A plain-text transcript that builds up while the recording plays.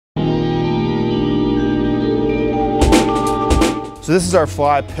So this is our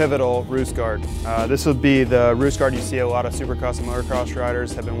fly pivotal roost guard. This would be the roost guard you see a lot of supercross and motocross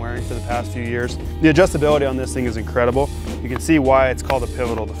riders have been wearing for the past few years. The adjustability on this thing is incredible. You can see why it's called a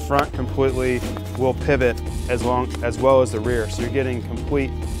pivotal. The front completely will pivot as well as the rear. So you're getting complete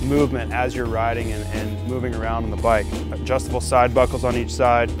movement as you're riding and moving around on the bike. Adjustable side buckles on each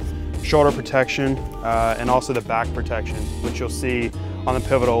side, shoulder protection, and also the back protection, which you'll see on the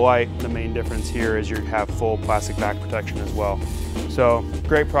Pivotal Light. The main difference here is you have full plastic back protection as well. So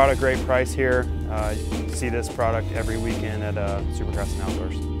great product, great price here. You see this product every weekend at Supercross and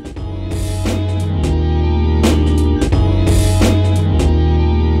Outdoors.